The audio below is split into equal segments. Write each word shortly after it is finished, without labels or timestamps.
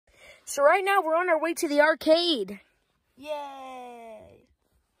So right now we're on our way to the arcade. Yay!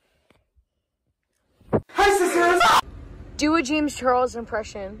 Hi, sisters! Do a James Charles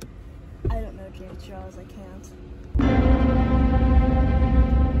impression. I don't know James Charles, I can't.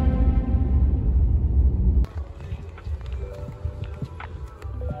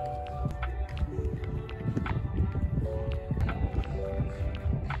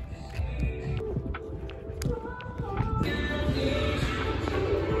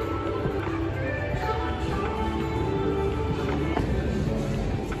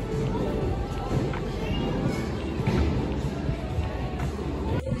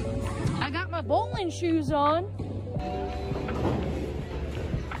 I got my bowling shoes on.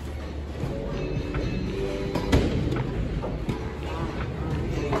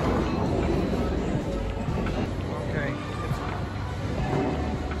 Okay.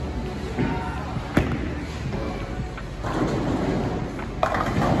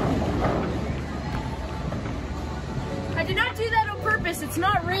 I did not do that on purpose. It's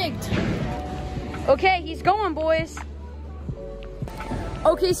not rigged. Okay, he's going, boys.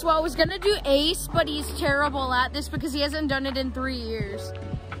 Okay, so I was gonna do Ace, but he's terrible at this because he hasn't done it in 3 years.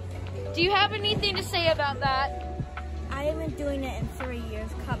 Do you have anything to say about that? I have been doing it in 3 years.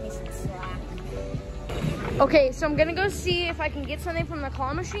 Cut me some slack. Okay, so I'm gonna go see if I can get something from the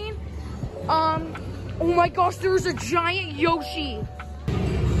claw machine. Oh my gosh, there's a giant Yoshi.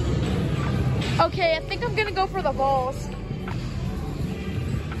 Okay, I think I'm gonna go for the balls.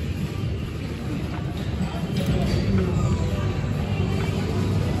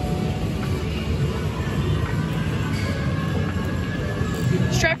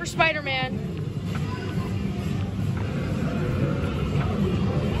 Let's try for Spider-Man.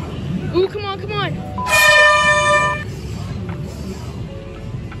 Ooh, come on, come on.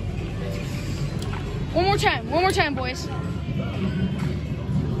 One more time, boys.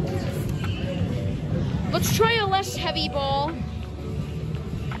 Let's try a less heavy ball.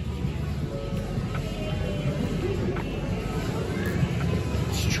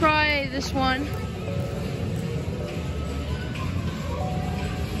 Let's try this one.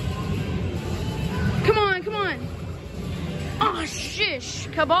 Come on, come on. Oh, shish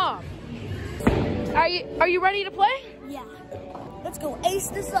kebab. Are you ready to play? Yeah. Let's go ace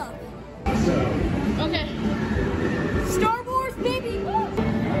this up. Okay. Star Wars, baby! Woo!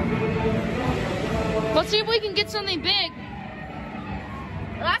 Let's see if we can get something big.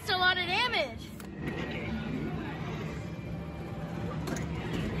 That's a lot of damage.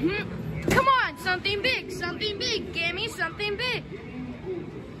 Come on, something big, something big. Give me something big.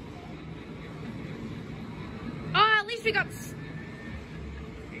 Oh, at least we got...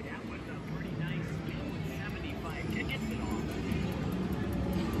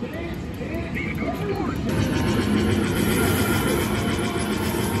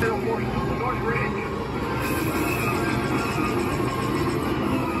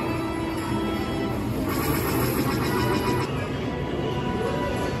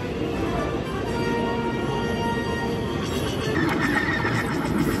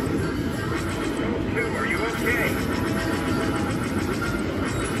 Are you okay?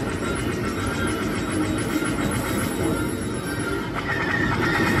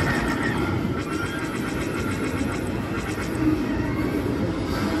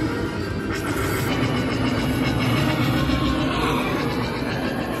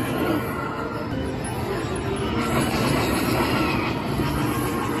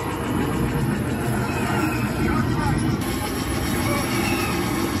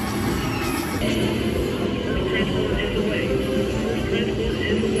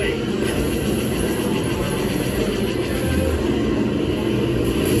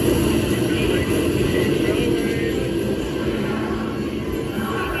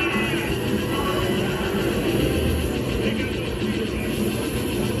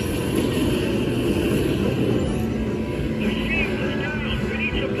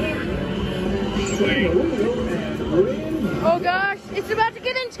 Oh gosh, it's about to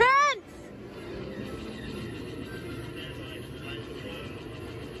get intense!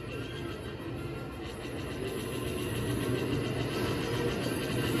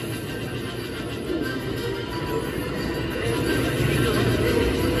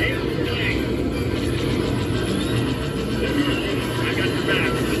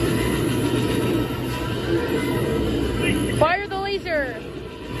 Fire the laser!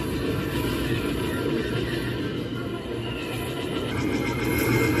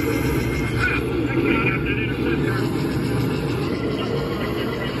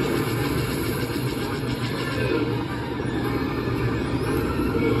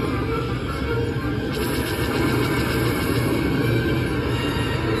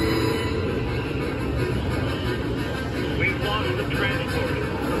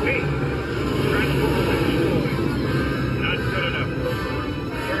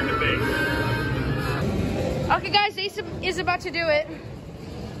 is about to do it.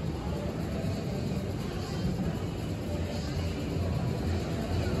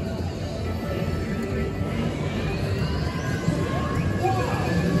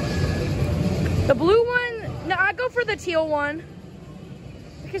 The blue one, no, I go for the teal one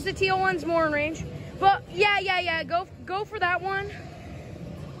because the teal one's more in range. But yeah, go for that one.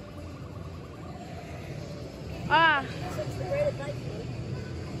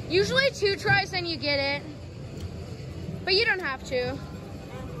 Usually 2 tries, then you get it, but you don't have to.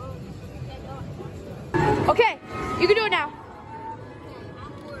 Okay, you can do it now.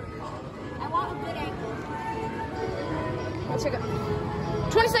 I want a good angle. Let's take it.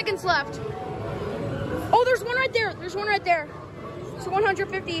 20 seconds left. Oh, there's one right there. There's one right there. It's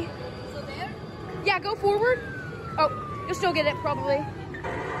 150. So there? Yeah, go forward. Oh, you'll still get it probably.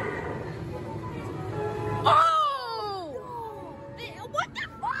 Oh! What the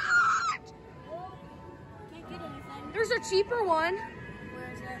fuck? Can't get anything. There's a cheaper one.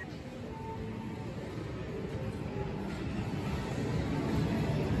 Where is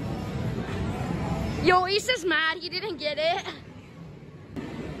it? Yo, Issa's mad. He didn't get it.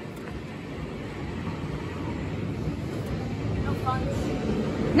 No funds.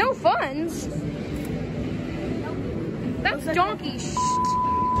 No funds? Nope. That's donkey shit.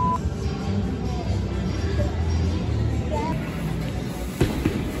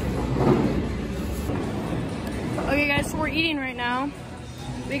 Okay guys, so we're eating right now.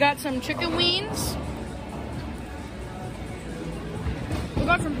 We got some chicken wings. We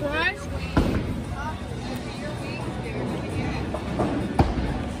got some fries.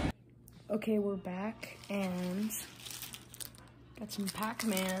 Okay, we're back and got some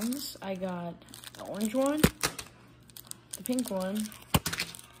Pac-Mans. I got the orange one, the pink one,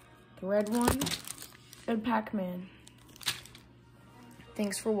 the red one, and Pac-Man.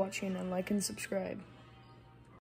 Thanks for watching and like and subscribe.